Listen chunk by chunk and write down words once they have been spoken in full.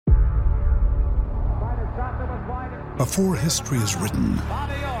Before history is written,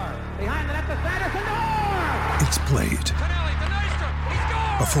 it's played.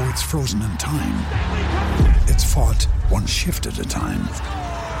 Before it's frozen in time, it's fought one shift at a time.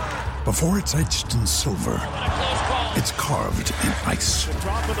 Before it's etched in silver, it's carved in ice.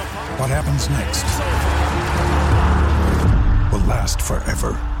 What happens next will last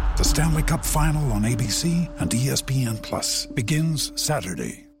forever. The Stanley Cup Final on ABC and ESPN Plus begins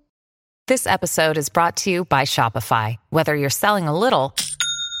Saturday. This episode is brought to you by Shopify. Whether you're selling a little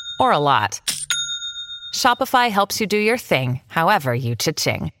or a lot, Shopify helps you do your thing, however you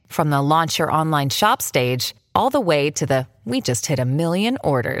cha-ching. From the launch your online shop stage, all the way to the we just hit 1 million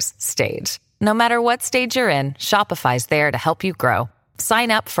orders stage. No matter what stage you're in, Shopify's there to help you grow.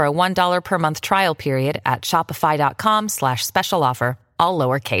 Sign up for a $1 per month trial period at shopify.com/special offer, all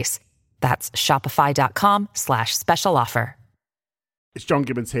lowercase. That's shopify.com/special offer. It's John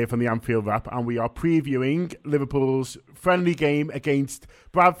Gibbons here from the Anfield Wrap, and we are previewing Liverpool's friendly game against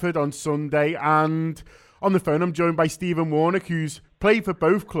Bradford on Sunday. And on the phone, I'm joined by Stephen Warnock, who's played for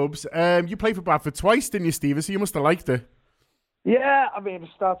both clubs. You played for Bradford twice, didn't you, Stephen? So you must have liked it. Yeah, I mean, I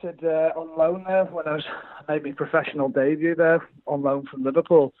started on loan there when I made my professional debut there, on loan from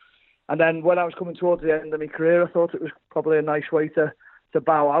Liverpool. And then when I was coming towards the end of my career, I thought it was probably a nice way to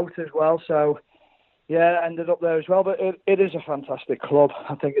bow out as well. So, yeah, I ended up there as well. But it is a fantastic club.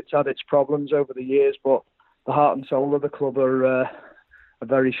 I think it's had its problems over the years, but the heart and soul of the club are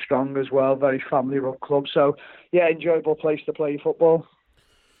very strong as well, very family-run club. So, yeah, enjoyable place to play football.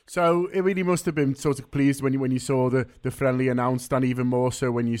 So it really must have been sort of pleased when you saw the friendly announced, and even more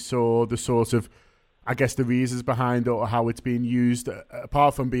so when you saw the sort of, I guess, the reasons behind or how it's being used.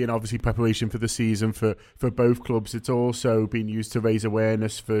 Apart from being obviously preparation for the season for both clubs, it's also been used to raise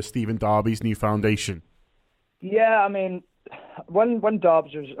awareness for Stephen Darby's new foundation. Yeah, I mean, when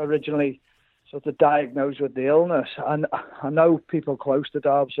Darby was originally sort of diagnosed with the illness, and I know people close to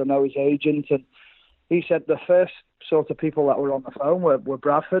Darby, I know his agent, and he said the first sort of people that were on the phone were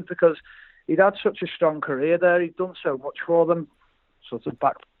Bradford, because he'd had such a strong career there. He'd done so much for them, sort of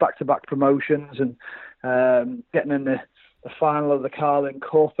back-to-back promotions and getting in the final of the Carling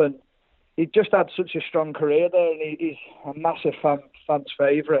Cup. And he'd just had such a strong career there, and he's a massive fan's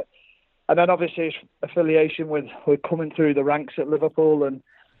favourite. And then obviously his affiliation with coming through the ranks at Liverpool, and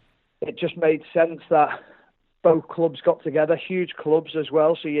it just made sense that both clubs got together, huge clubs as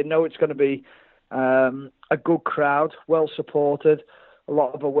well, so you know it's going to be a good crowd, well supported, a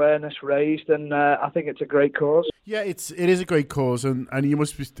lot of awareness raised, and I think it's a great cause. Yeah, it is a great cause, and it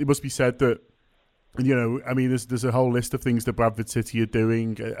must be said that, you know, I mean, there's a whole list of things that Bradford City are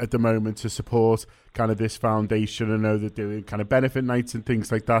doing at the moment to support kind of this foundation. I know they're doing kind of benefit nights and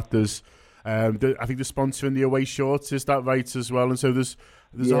things like that. There's I think they're sponsoring the away shorts, is that right, as well? And so there's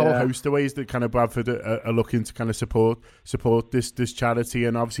a whole host of ways that kind of Bradford are looking to kind of support this charity,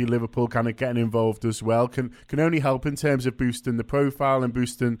 and obviously Liverpool kind of getting involved as well can only help in terms of boosting the profile and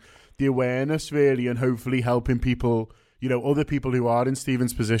boosting the awareness, really, and hopefully helping people, you know, other people who are in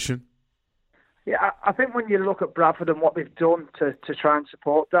Stephen's position. Yeah, I think when you look at Bradford and what they've done to try and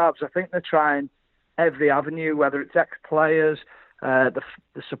support Darbs, I think they're trying every avenue, whether it's ex-players, the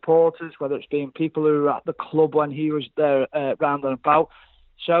supporters, whether it's being people who were at the club when he was there round and about.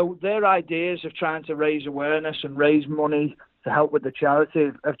 So their ideas of trying to raise awareness and raise money to help with the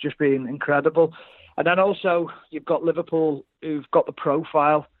charity have just been incredible. And then also you've got Liverpool, who've got the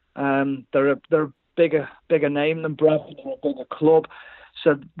profile. They're a bigger name than Bradford, they're a bigger club.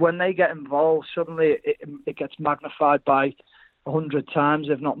 So when they get involved, suddenly it gets magnified by 100 times,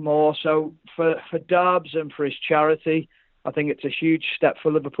 if not more. So for Darbs and for his charity, I think it's a huge step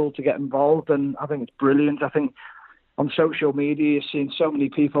for Liverpool to get involved, and I think it's brilliant. I think on social media, you're seeing so many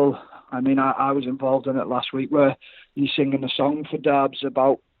people. I mean, I was involved in it last week where he's singing a song for Darbs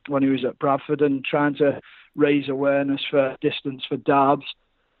about when he was at Bradford and trying to raise awareness for distance for Darbs,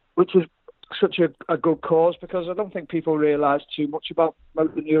 which is such a good cause, because I don't think people realise too much about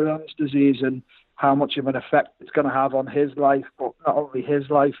motor neurons disease and how much of an effect it's going to have on his life, but not only his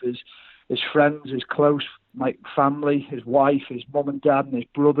life, his friends, his close family, his wife, his mum and dad and his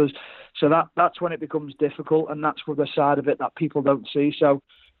brothers. So that's when it becomes difficult, and that's the side of it that people don't see. So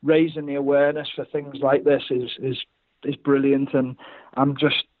raising the awareness for things like this is brilliant, and I'm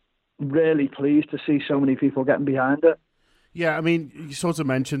just really pleased to see so many people getting behind it. Yeah, I mean, you sort of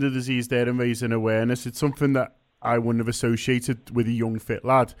mentioned the disease there and raising awareness. It's something that I wouldn't have associated with a young, fit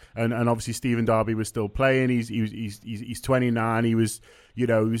lad. And obviously Stephen Darby was still playing. He's 29. He was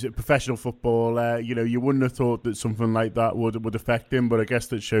a professional footballer. You know, you wouldn't have thought that something like that would affect him, but I guess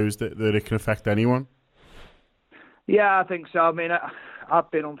that shows that it can affect anyone. Yeah, I think so. I mean,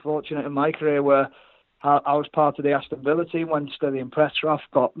 I've been unfortunate in my career where I was part of the Aston Villa team when Stilian Petrov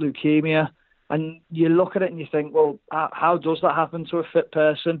got leukemia. And you look at it and you think, well, how does that happen to a fit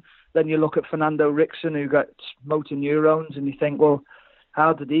person? Then you look at Fernando Rickson, who got motor neurons, and you think, well,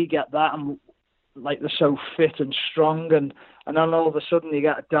 how did he get that? And like, they're so fit and strong. And then all of a sudden you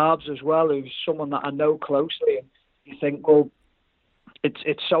get Darbs as well, who's someone that I know closely. And you think, well,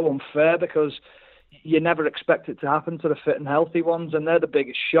 it's so unfair, because you never expect it to happen to the fit and healthy ones, and they're the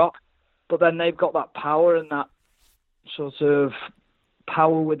biggest shock. But then they've got that power and that sort of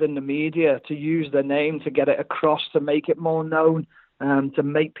power within the media to use their name to get it across, to make it more known, to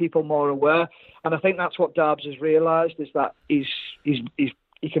make people more aware. And I think that's what Darbs has realised, is that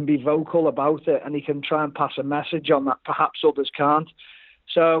he can be vocal about it, and he can try and pass a message on that perhaps others can't.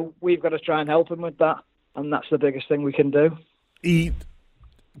 So we've got to try and help him with that, and that's the biggest thing we can do. He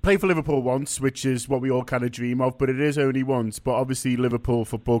played for Liverpool once, which is what we all kind of dream of, but it is only once. But obviously Liverpool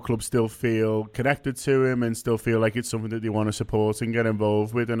Football Club still feel connected to him and still feel like it's something that they want to support and get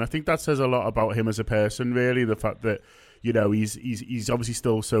involved with. And I think that says a lot about him as a person, really, the fact that, you know, he's obviously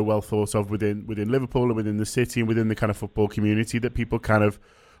still so well thought of within Liverpool and within the city and within the kind of football community that people kind of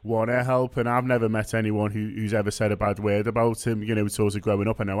want to help. And I've never met anyone who's ever said a bad word about him, you know, sort of growing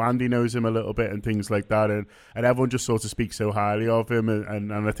up. I know Andy knows him a little bit and things like that, and everyone just sort of speaks so highly of him.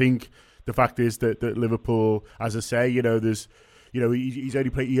 And I think the fact is that Liverpool, as I say, you know, there's, you know, he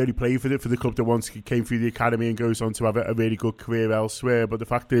only played for the club that once came through the academy and goes on to have a really good career elsewhere. But the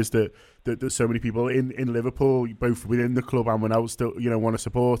fact is that there's so many people in Liverpool, both within the club and when out, still, you know, want to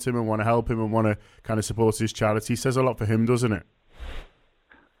support him and want to help him and want to kind of support his charity. Says a lot for him, doesn't it?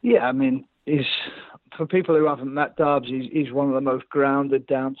 Yeah, I mean, for people who haven't met Darbs, he's one of the most grounded,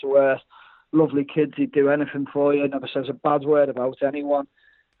 down-to-earth, lovely kids. He'd do anything for you, never says a bad word about anyone.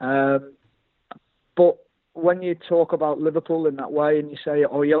 But when you talk about Liverpool in that way and you say,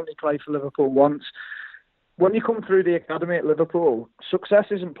 oh, he only played for Liverpool once, when you come through the academy at Liverpool, success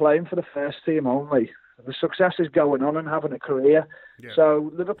isn't playing for the first team only. The success is going on and having a career. Yeah.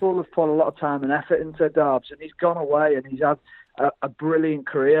 So Liverpool have put a lot of time and effort into Darbs, and he's gone away and he's had a brilliant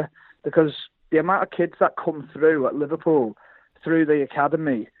career, because the amount of kids that come through at Liverpool through the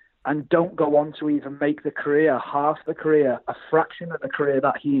academy and don't go on to even make the career, half the career, a fraction of the career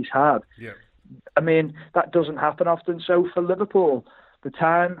that he's had. Yeah. I mean, that doesn't happen often. So for Liverpool, the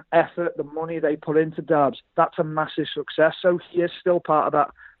time, effort, the money they put into Darbs, that's a massive success. So he is still part of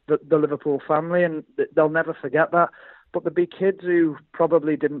the Liverpool family, and they'll never forget that. But there'll be kids who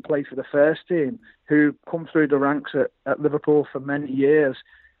probably didn't play for the first team, who come through the ranks at Liverpool for many years,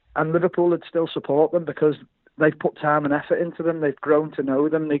 and Liverpool would still support them because they've put time and effort into them. They've grown to know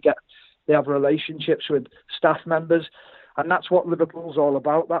them. They have relationships with staff members, and that's what Liverpool's all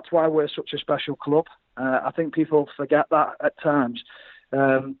about. That's why we're such a special club. I think people forget that at times.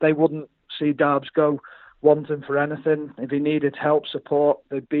 They wouldn't see Darbs go wanting for anything. If he needed help, support,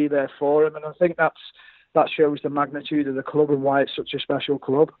 they'd be there for him, and I think that shows the magnitude of the club and why it's such a special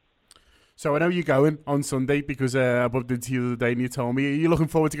club. So I know you're going on Sunday, because I bumped into you the other day and you told me, are you looking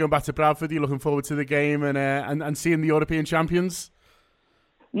forward to going back to Bradford? Are you looking forward to the game and seeing the European champions?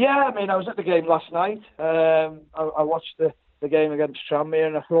 Yeah, I mean, I was at the game last night. I watched the game against Tranmere,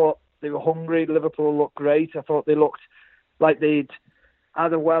 and I thought they were hungry. Liverpool looked great. I thought they looked like they'd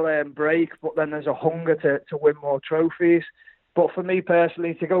had a well-earned break, but then there's a hunger to win more trophies. But for me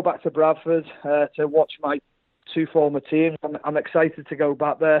personally, to go back to Bradford, to watch my two former teams, I'm excited to go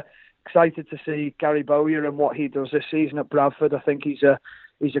back there. Excited to see Gary Bowyer and what he does this season at Bradford. I think he's a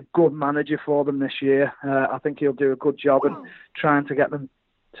good manager for them this year. I think he'll do a good job in trying to get them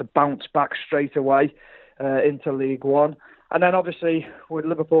to bounce back straight away into League One. And then obviously with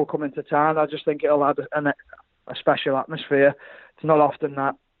Liverpool coming to town, I just think it'll add a special atmosphere. It's not often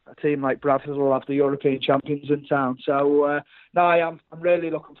that a team like Bradford will have the European champions in town. So I'm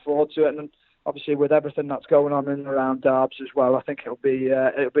really looking forward to it, and obviously with everything that's going on in and around Darbs as well, I think it'll be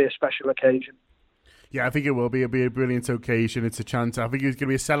a special occasion. Yeah, I think it will be. It'll be a brilliant occasion. It's a chance. I think it's going to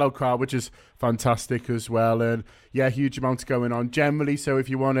be a sellout crowd, which is fantastic as well. And yeah, huge amounts going on generally. So if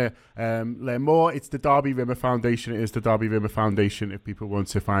you want to learn more, it's the Darby Rimmer Foundation. It is the Darby Rimmer Foundation if people want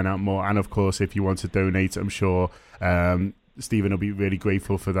to find out more. And of course, if you want to donate, I'm sure Stephen will be really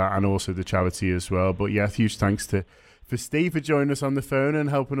grateful for that, and also the charity as well. But yeah, huge thanks for Steve for joining us on the phone and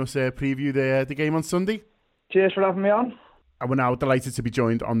helping us preview the game on Sunday. Cheers for having me on. And we're now delighted to be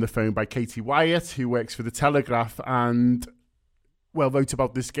joined on the phone by Katie Wyatt, who works for The Telegraph and, well, wrote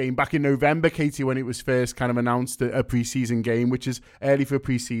about this game back in November, Katie, when it was first kind of announced a pre-season game, which is early for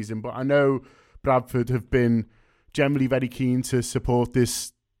pre-season. But I know Bradford have been generally very keen to support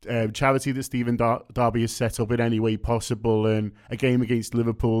this charity that Stephen Darby has set up in any way possible, and a game against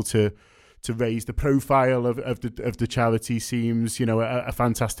Liverpool to to raise the profile of the charity seems, you know, a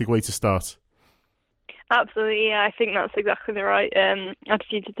fantastic way to start. Absolutely, yeah. I think that's exactly the right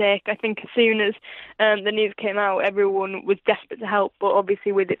attitude to take. I think as soon as the news came out, everyone was desperate to help, but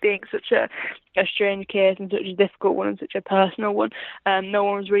obviously with it being such a strange case and such a difficult one and such a personal one, no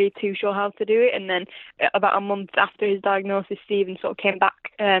one was really too sure how to do it. And then about a month after his diagnosis, Stephen sort of came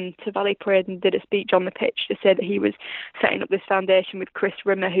back to Valley Parade and did a speech on the pitch to say that he was setting up this foundation with Chris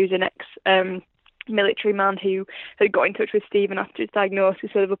Rimmer, who's an military man who had got in touch with Stephen after his diagnosis,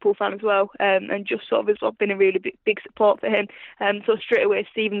 a Liverpool fan as well, and just sort of has been a really big support for him. So straight away,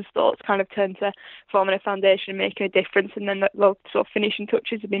 Stephen's thoughts kind of turned to forming a foundation and making a difference, and then the sort of finishing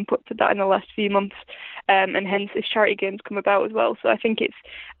touches have been put to that in the last few months, and hence this charity game's come about as well. So I think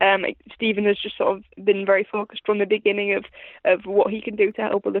it's Stephen has just sort of been very focused from the beginning of what he can do to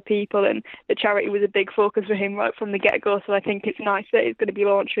help other people, and the charity was a big focus for him right from the get-go. So I think it's nice that it's going to be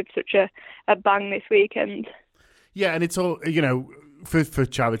launched with such a bang this weekend. Yeah, and it's all, you know, for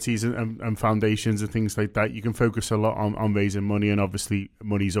charities and foundations and things like that, you can focus a lot on raising money, and obviously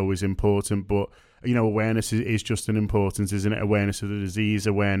money's always important, but, you know, awareness is just as important, isn't it? Awareness of the disease,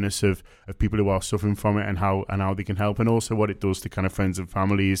 awareness of people who are suffering from it and how they can help, and also what it does to kind of friends and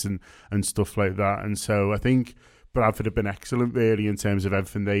families and stuff like that. And so I think Bradford have been excellent really in terms of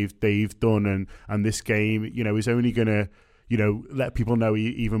everything they've done, and this game, you know, is only going to, you know, let people know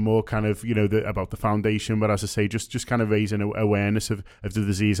even more kind of, you know, about the foundation. But as I say, just kind of raising awareness of the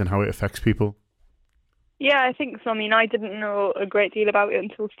disease and how it affects people. Yeah, I think so. I mean, I didn't know a great deal about it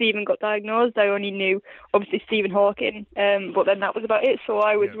until Stephen got diagnosed. I only knew, obviously, Stephen Hawking, but then that was about it. So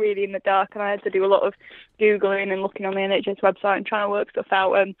I was really in the dark, and I had to do a lot of Googling and looking on the NHS website and trying to work stuff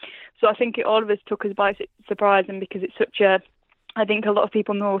out. So I think all of us took us by surprise, and because it's such a, I think a lot of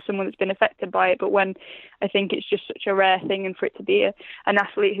people know someone that's been affected by it, but when I think it's just such a rare thing, and for it to be an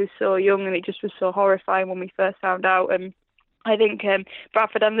athlete who's so young, and it just was so horrifying when we first found out. I think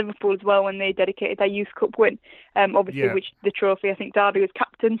Bradford and Liverpool as well, when they dedicated their Youth Cup win, which the trophy, I think Darby was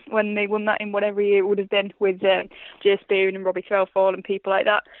captain when they won that in whatever year it would have been, with Jay Spearing and Robbie Threlfall and people like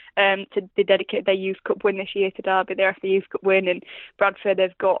that. They dedicated their Youth Cup win this year to Darby. They're after the Youth Cup win, and Bradford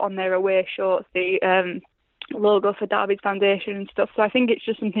have got on their away shorts the logo for Darby's foundation and stuff. So I think it's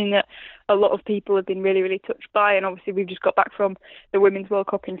just something that a lot of people have been really, really touched by. And obviously we've just got back from the Women's World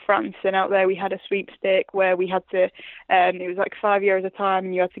Cup in France, and out there we had a sweepstake where we had to, it was like 5 years at a time,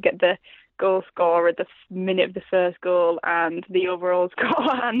 and you had to get the goal scorer at the minute of the first goal and the overall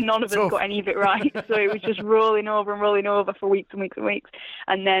score, and none of us got any of it right. So it was just rolling over for weeks and weeks and weeks.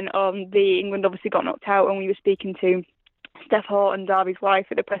 And then England obviously got knocked out, and we were speaking to Steph Horton, Darby's wife,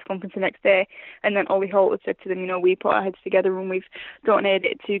 at the press conference the next day, and then Ollie Holt had said to them, you know, we put our heads together and we've donated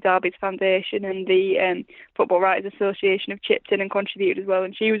it to Darby's foundation, and the Football Writers Association have chipped in and contributed as well,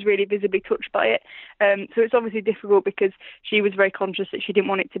 and she was really visibly touched by it. So it's obviously difficult because she was very conscious that she didn't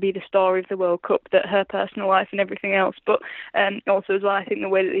want it to be the story of the World Cup, that her personal life and everything else, but also as well, I think the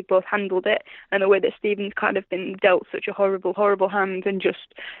way that they both handled it, and the way that Stephen's kind of been dealt such a horrible hand, and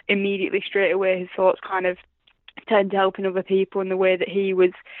just immediately straight away his thoughts kind of turned to helping other people, in the way that he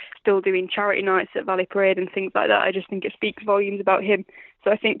was still doing charity nights at Valley Parade and things like that. I just think it speaks volumes about him.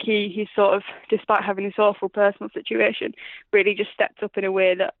 So I think he sort of, despite having this awful personal situation, really just stepped up in a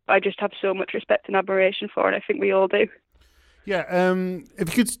way that I just have so much respect and admiration for, and I think we all do. Yeah,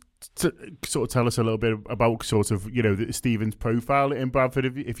 if you could sort of tell us a little bit about sort of, you know, Stephen's profile in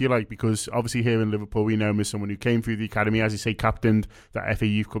Bradford, if you like, because obviously here in Liverpool we know him as someone who came through the academy, as you say, captained that FA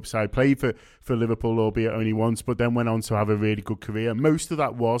Youth Cup side, played for Liverpool, albeit only once, but then went on to have a really good career. Most of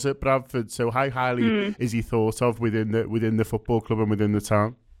that was at Bradford. So how highly is he thought of within the football club and within the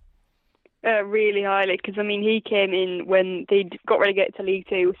town? Really highly, because I mean, he came in when they got relegated to League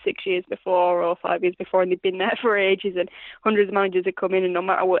Two 6 years before or 5 years before, and they'd been there for ages, and hundreds of managers had come in, and no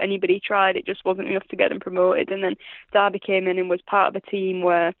matter what anybody tried, it just wasn't enough to get them promoted. And then Darby came in and was part of a team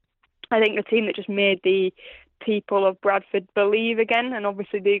where, I think, the team that just made the people of Bradford believe again, and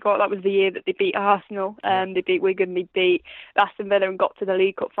obviously that was the year that they beat Arsenal, they beat Wigan, they beat Aston Villa and got to the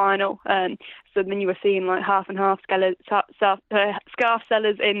League Cup final. So then you were seeing like half and half scarf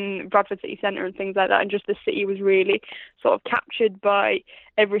sellers in Bradford City Centre and things like that, and just the city was really sort of captured by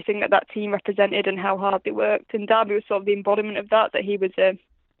everything that team represented and how hard they worked. And Darby was sort of the embodiment of that he was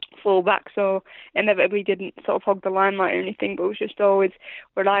full-back, so inevitably didn't sort of hog the limelight or anything, but was just always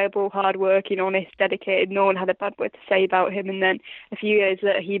reliable, hard-working, honest, dedicated. No one had a bad word to say about him. And then a few years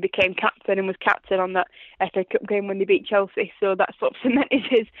later, he became captain and was captain on that FA Cup game when they beat Chelsea, so that sort of cemented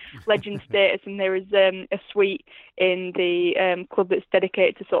his legend status. And there is a suite in the club that's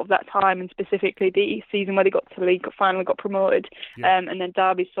dedicated to sort of that time, and specifically the season where they got to the league, finally got promoted. And then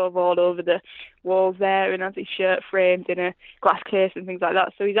Darby's sort of all over the walls there, and has his shirt framed in a glass case and things like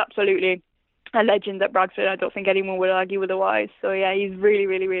that. So he's absolutely a legend at Bradford. I don't think anyone would argue otherwise. So yeah, he's really,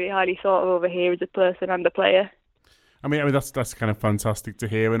 really, really highly thought of over here as a person and a player. I mean that's kind of fantastic to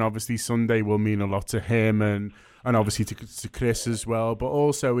hear, and obviously Sunday will mean a lot to him and obviously to Chris as well. But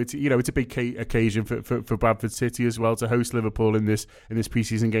also it's a big occasion for Bradford City as well to host Liverpool in this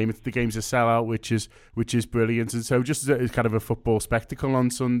pre-season game. The game's a sellout, which is brilliant, and so just as kind of a football spectacle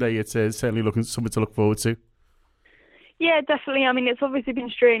on Sunday, it's certainly something to look forward to. Yeah, definitely. I mean, it's obviously been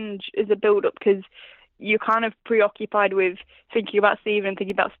strange as a build-up because you're kind of preoccupied with thinking about Stephen and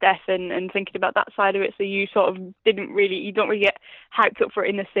thinking about Steph and thinking about that side of it. So you sort of don't really get hyped up for it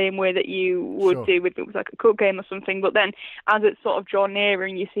in the same way that you would do if it was like a cup game or something. But then as it's sort of drawn nearer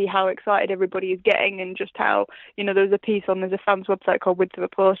and you see how excited everybody is getting and just how, there's a piece there's a fans website called Width of a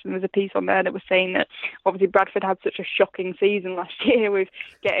Post, and there's a piece on there that was saying that obviously Bradford had such a shocking season last year with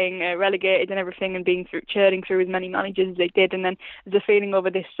getting relegated and everything and churning through as many managers as they did. And then there's a feeling over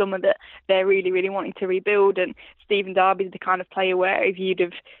this summer that they're really, really wanting to rebuild, and Stephen Darby is the kind of player where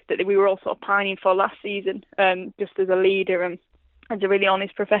that we were all sort of pining for last season, just as a leader and as a really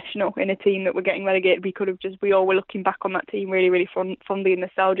honest professional in a team that were getting relegated. We all were looking back on that team really, really fondly and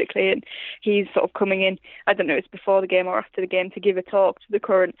nostalgically, and he's sort of coming in, I don't know if it's before the game or after the game, to give a talk to the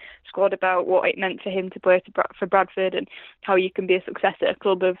current squad about what it meant for him to play for Bradford and how you can be a success at a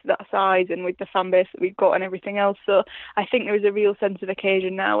club of that size and with the fan base that we've got and everything else. So I think there is a real sense of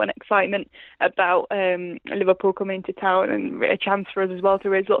occasion now and excitement about Liverpool coming into town, and a chance for us as well to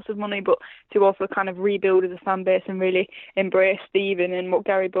raise lots of money, but to also kind of rebuild as a fan base and really embrace Stephen and what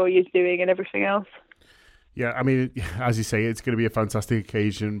Gary Boy is doing and everything else. Yeah, I mean, as you say, it's going to be a fantastic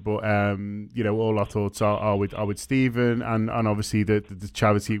occasion, but all our thoughts are with Stephen and obviously the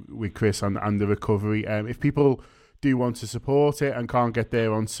charity with Chris and the recovery. If people do want to support it and can't get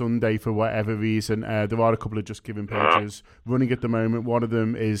there on Sunday for whatever reason, there are a couple of Just Giving pages running at the moment. One of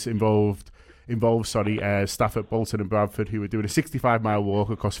them is involves staff at Bolton and Bradford who are doing a 65-mile walk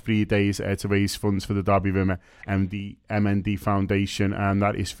across 3 days to raise funds for the Darby Rimmer MND Foundation, and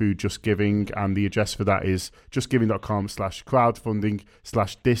that is through Just Giving, and the address for that is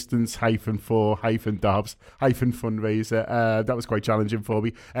justgiving.com/crowdfunding/distance-for-darbs-fundraiser. That was quite challenging for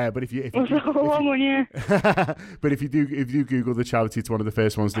me, but if you do Google the charity, it's one of the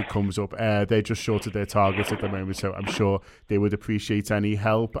first ones that comes up. They're just short of their targets at the moment, so I'm sure they would appreciate any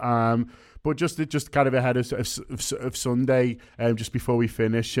help. But just kind of ahead of Sunday, just before we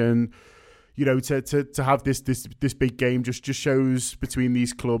finish, and to have this big game just shows between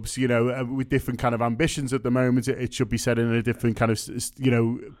these clubs, with different kind of ambitions at the moment. It should be said, in a different kind of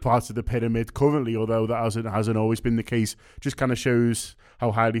parts of the pyramid currently, although that hasn't always been the case. Just kind of shows how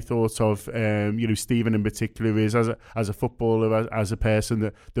highly thought of Stephen in particular is as a footballer, as a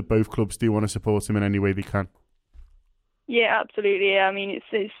person, that both clubs do want to support him in any way they can. Yeah, absolutely. I mean,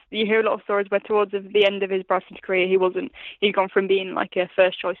 it's you hear a lot of stories where towards the end of his Bradford career, he'd gone from being like a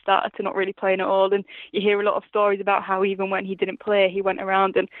first choice starter to not really playing at all. And you hear a lot of stories about how even when he didn't play, he went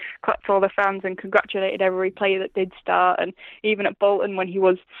around and clapped all the fans and congratulated every player that did start. And even at Bolton, when he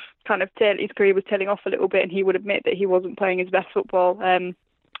was kind of his career was tailing off a little bit, and he would admit that he wasn't playing his best football.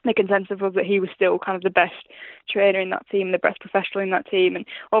 The consensus was that he was still kind of the best trainer in that team, the best professional in that team. And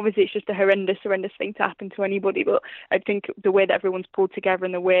obviously it's just a horrendous thing to happen to anybody. But I think the way that everyone's pulled together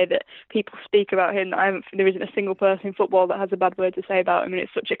and the way that people speak about him, there isn't a single person in football that has a bad word to say about him. And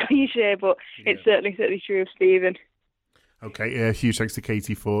it's such a cliche, but it's certainly true of Stephen. Okay, huge thanks to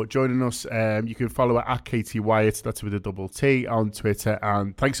Katie for joining us. You can follow her at Katie Wyatt, that's with a double T, on Twitter.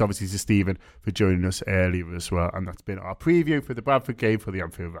 And thanks obviously to Stephen for joining us earlier as well. And that's been our preview for the Bradford game for the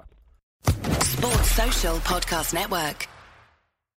Anfield Wrap. Sports Social Podcast Network.